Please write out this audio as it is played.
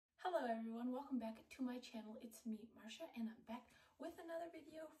Hello everyone, welcome back to my channel. It's me, Marsha, and I'm back with another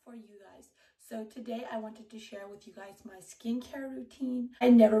video for you guys. So today I wanted to share with you guys my skincare routine. I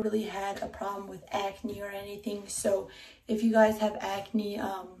never really had a problem with acne or anything, so if you guys have acne,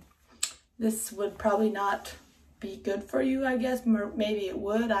 this would probably not be good for you, I guess. Maybe it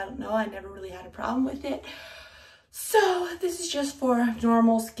would, I don't know. I never really had a problem with it. So this is just for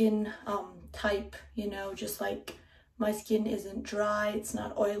normal skin type, you know, just like my skin isn't dry, it's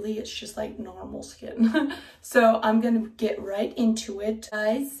not oily, it's just like normal skin. So I'm gonna get right into it.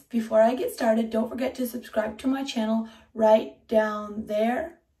 Guys, before I get started, don't forget to subscribe to my channel right down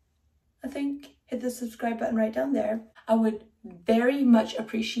there. I think hit the subscribe button right down there. I would very much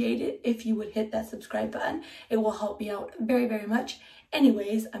appreciate it if you would hit that subscribe button. It will help me out very, very much.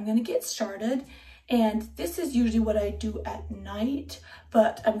 Anyways, I'm gonna get started. And this is usually what I do at night,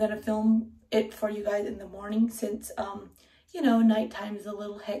 but I'm gonna film it for you guys in the morning since, you know, nighttime is a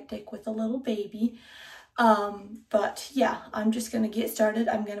little hectic with a little baby. But yeah, I'm just gonna get started.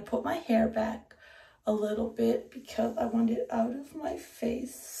 I'm gonna put my hair back a little bit because I want it out of my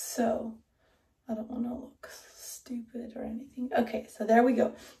face, so I don't want to look stupid or anything. Okay, so there we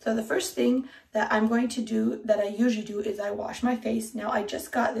go. So the first thing that I'm going to do, that I usually do, is I wash my face. Now I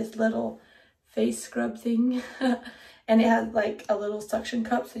just got this little face scrub thing and it has like a little suction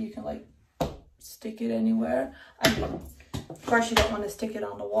cup so you can like stick it anywhere. I mean, of course you don't want to stick it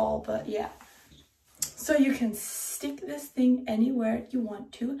on the wall, but yeah. So you can stick this thing anywhere you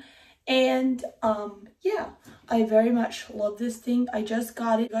want to. And yeah, I very much love this thing. I just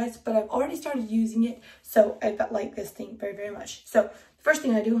got it, guys, but I've already started using it, so I like this thing very, very much. So the first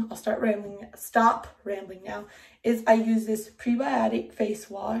thing I do, I'll stop rambling now, is I use this prebiotic face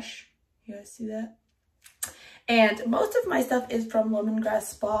wash. You guys see that? And most of my stuff is from Lemongrass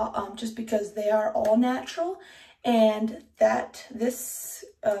Spa, just because they are all natural, and that this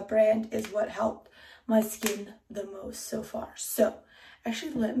brand is what helped my skin the most so far. So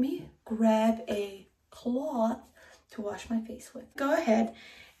actually, let me grab a cloth to wash my face with. Go ahead,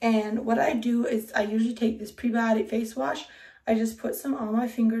 and what I do is I usually take this prebiotic face wash. I just put some on my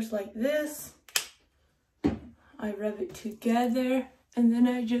fingers like this. I rub it together, and then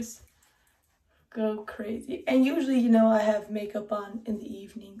I just go crazy. And usually, you know, I have makeup on in the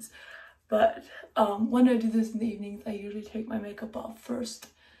evenings, but when I do this in the evenings, I usually take my makeup off first,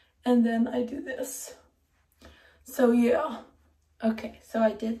 and then I do this. So yeah. Okay, so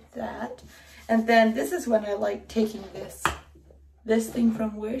I did that, and then this is when I like taking this thing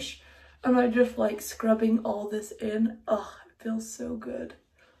from Wish, and I just like scrubbing all this in. Oh, it feels so good.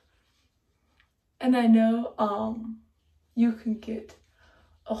 And I know you can get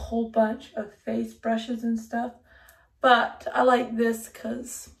a whole bunch of face brushes and stuff, but I like this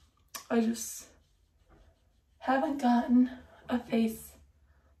because I just haven't gotten a face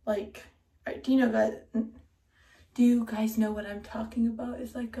like, do you guys know what I'm talking about?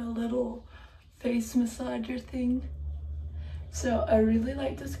 It's like a little face massager thing. So I really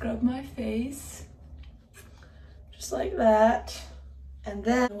like to scrub my face just like that, and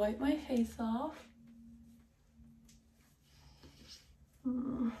then wipe my face off.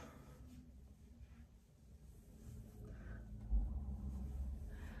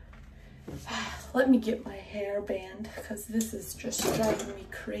 Let me get my hairband because this is just driving me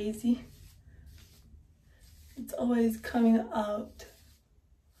crazy. It's always coming out.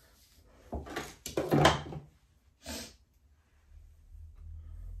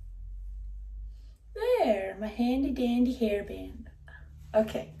 There, my handy dandy hairband.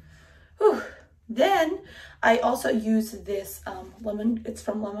 Okay. Whew. Then I also use this it's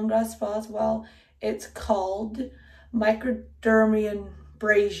from Lemongrass Spa as well. It's called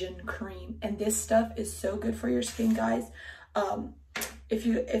Microdermabrasion Cream, and this stuff is so good for your skin, guys.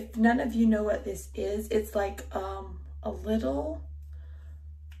 If none of you know what this is, it's like a little,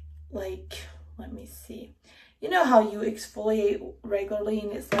 like, let me see. You know how you exfoliate regularly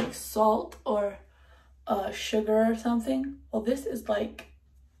and it's like salt or sugar or something? Well, this is like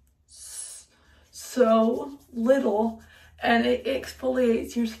so little, and it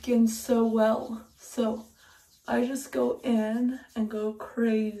exfoliates your skin so well. So I just go in and go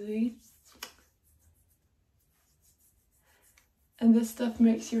crazy. And this stuff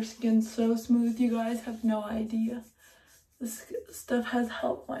makes your skin so smooth. You guys have no idea. This stuff has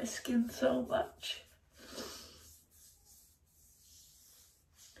helped my skin so much.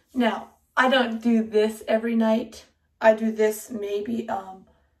 Now, I don't do this every night. I do this maybe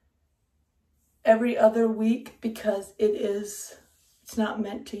every other week because it's not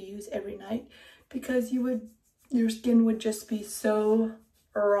meant to use every night, because your skin would just be so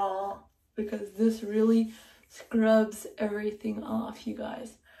raw, because this really scrubs everything off, you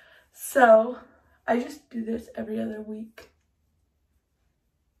guys. So I just do this every other week.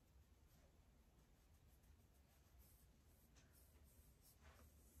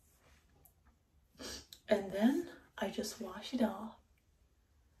 And then I just wash it off.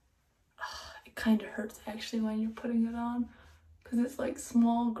 It kind of hurts actually when you're putting it on because it's like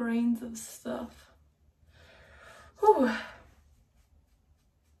small grains of stuff. Whew.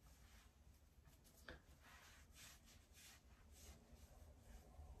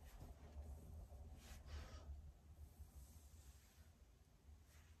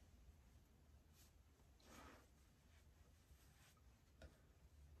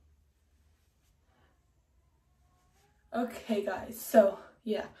 Okay guys, so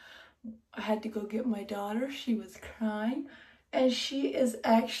yeah, I had to go get my daughter. She was crying and she has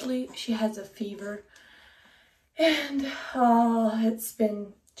a fever, and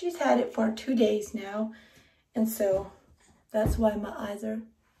she's had it for 2 days now, and so that's why my eyes are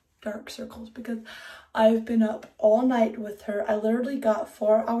dark circles, because I've been up all night with her. I literally got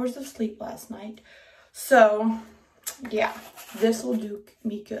 4 hours of sleep last night. So yeah, this will do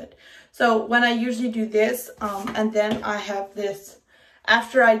me good. So when I usually do this, and then I have this,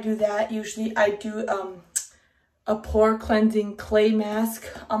 after I do that, usually I do a pore cleansing clay mask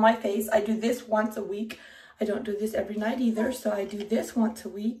on my face. I do this once a week. I don't do this every night either, so I do this once a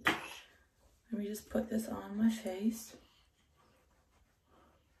week. Let me just put this on my face.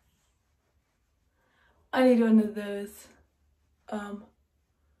 I need one of those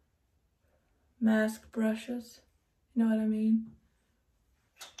mask brushes. You know what I mean?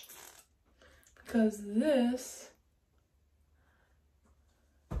 Because this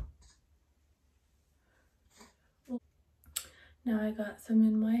now I got some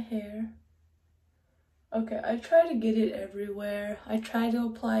in my hair. Okay, I try to get it everywhere. I try to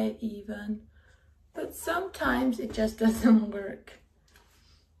apply it even, but sometimes it just doesn't work.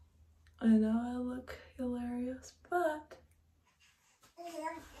 I know I look hilarious, but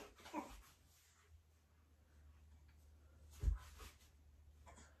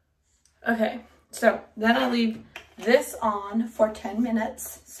okay, so then I leave this on for 10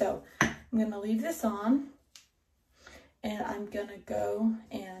 minutes. So I'm gonna leave this on and I'm gonna go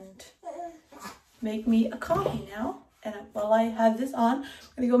and make me a coffee now. And while I have this on, I'm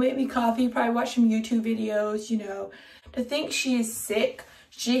gonna go make me coffee, probably watch some YouTube videos, you know. To think she is sick,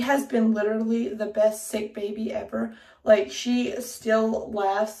 she has been literally the best sick baby ever. Like, she still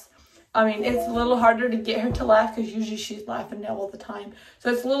laughs. I mean, it's a little harder to get her to laugh because usually she's laughing all the time.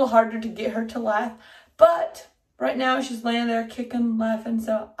 So it's a little harder to get her to laugh. But right now she's laying there kicking, laughing.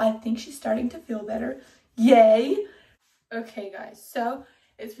 So I think she's starting to feel better. Yay! Okay, guys. So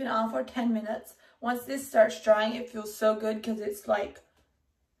it's been on for 10 minutes. Once this starts drying, it feels so good because it's like,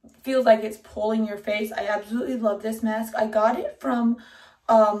 feels like it's pulling your face. I absolutely love this mask. I got it from,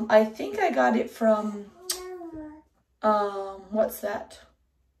 I think I got it from, what's that?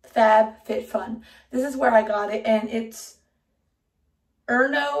 FabFitFun. This is where I got it, and it's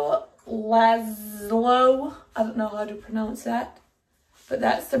Erno Laszlo. I don't know how to pronounce that, but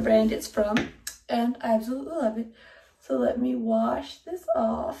that's the brand it's from, and I absolutely love it. So let me wash this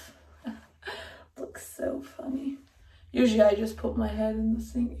off. Looks so funny. Usually I just put my head in the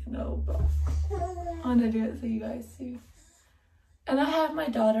sink, you know, but I'm gonna do it so you guys see. And I have my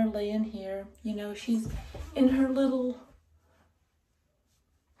daughter laying here. You know, she's in her little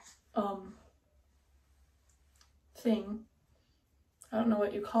thing. I don't know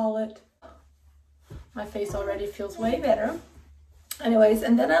what you call it. My face already feels way better. Anyways,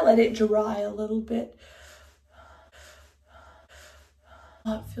 and then I let it dry a little bit.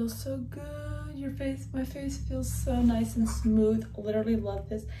 Oh, it feels so good. My face feels so nice and smooth. Literally love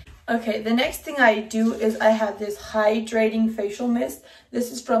this. Okay, the next thing I do is I have this hydrating facial mist.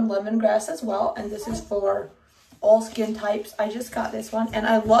 This is from Lemongrass as well, and this is for all skin types. I just got this one, and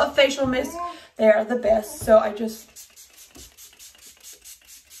I love facial mists. They are the best. So I just,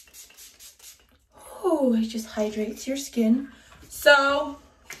 oh, it just hydrates your skin. So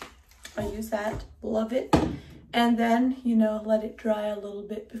I use that, love it. And then, you know, let it dry a little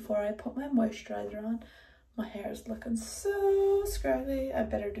bit before I put my moisturizer on. My hair is looking so scraggly. I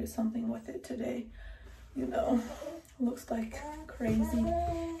better do something with it today. You know, looks like crazy.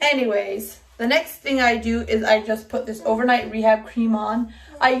 Anyways, the next thing I do is I just put this overnight rehab cream on.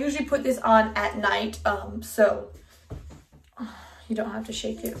 I usually put this on at night, so you don't have to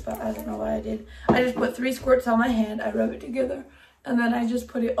shake it, but I don't know what I did. I just put 3 squirts on my hand. I rub it together, and then I just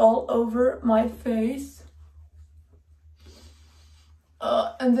put it all over my face.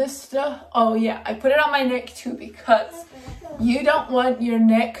 And this stuff, oh yeah, I put it on my neck too, because you don't want your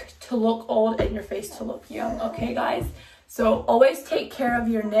neck to look old and your face to look young, okay guys? So always take care of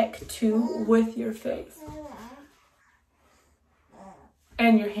your neck too with your face.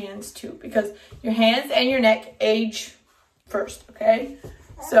 And your hands too, because your hands and your neck age first, okay?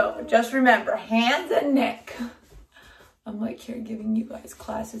 So just remember, hands and neck. I'm like here giving you guys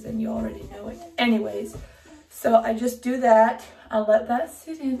classes and you already know it. Anyways, so I just do that. I let that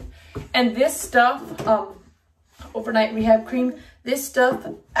sit in. And this stuff, overnight rehab cream, this stuff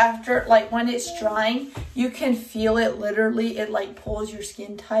after, like when it's drying, you can feel it literally. It like pulls your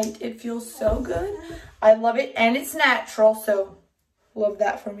skin tight. It feels so good. I love it and it's natural, so love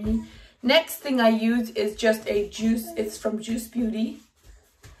that for me. Next thing I use is just a juice. It's from Juice Beauty.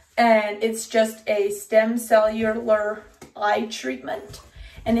 And it's just a stem cellular eye treatment.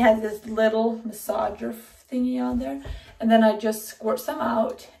 And it has this little massager thingy on there. And then I just squirt some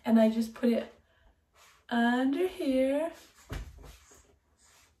out. And I just put it under here.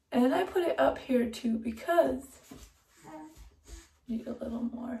 And I put it up here too because... need a little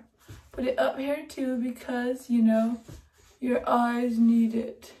more. Put it up here too because, you know, your eyes need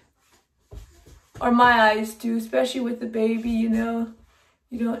it. Or my eyes do, especially with the baby, you know.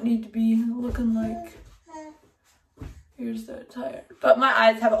 You don't need to be looking like you're so tired. But my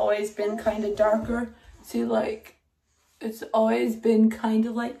eyes have always been kind of darker. See, like, it's always been kind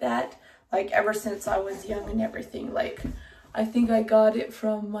of like that. Like, ever since I was young and everything. Like, I think I got it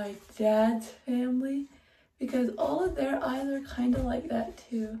from my dad's family. Because all of their eyes are kind of like that,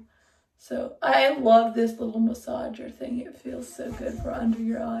 too. So, I love this little massager thing. It feels so good for under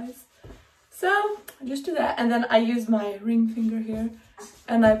your eyes. So, I just do that. And then I use my ring finger here.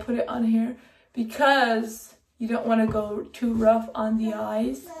 And I put it on here because you don't want to go too rough on the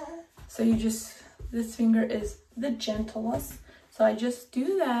eyes. So you just, this finger is the gentlest. So I just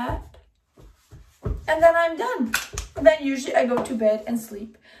do that. And then I'm done. And then usually I go to bed and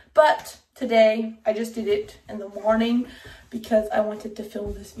sleep. But today I just did it in the morning because I wanted to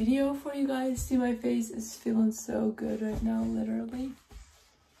film this video for you guys. See, my face is feeling so good right now, literally.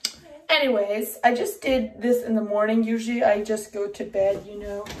 Anyways, I just did this in the morning. Usually I just go to bed, you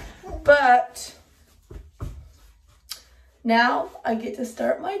know. But now I get to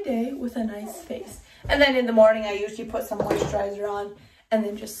start my day with a nice face. And then in the morning I usually put some moisturizer on and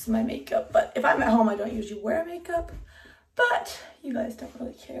then just my makeup. But if I'm at home, I don't usually wear makeup. But you guys don't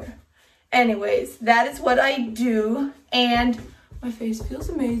really care. Anyways, that is what I do. And my face feels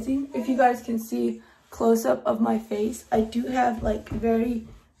amazing. If you guys can see close-up of my face, I do have like very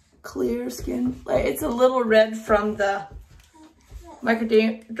clear skin. Like, it's a little red from the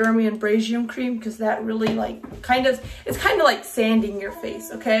Microdermabrasion Brazium cream because that really like it's kind of like sanding your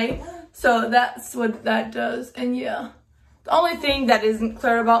face, okay? So that's what that does. And yeah, the only thing that isn't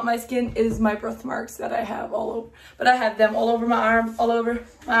clear about my skin is my birthmarks that I have all over. But I have them all over my arm, all over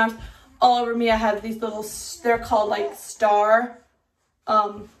my arms, all over me. I have these little, they're called like star,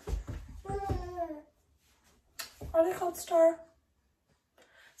 are they called star?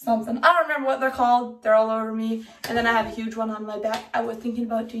 Something. I don't remember what they're called. They're all over me. And then I have a huge one on my back. I was thinking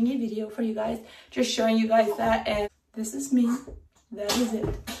about doing a video for you guys, just showing you guys that. And this is me. That is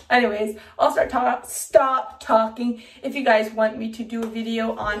it. Anyways, I'll stop talking. If you guys want me to do a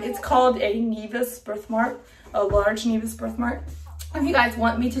video on, it's called a nevus birthmark, a large nevus birthmark. If you guys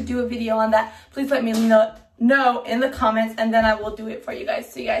want me to do a video on that, please let me know in the comments, and then I will do it for you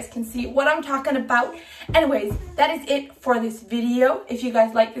guys so you guys can see what I'm talking about. Anyways, that is it for this video. If you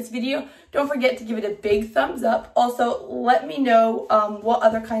guys like this video, don't forget to give it a big thumbs up. Also, let me know what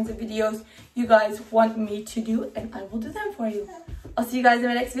other kinds of videos you guys want me to do, and I will do them for you. I'll see you guys in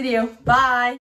my next video. Bye!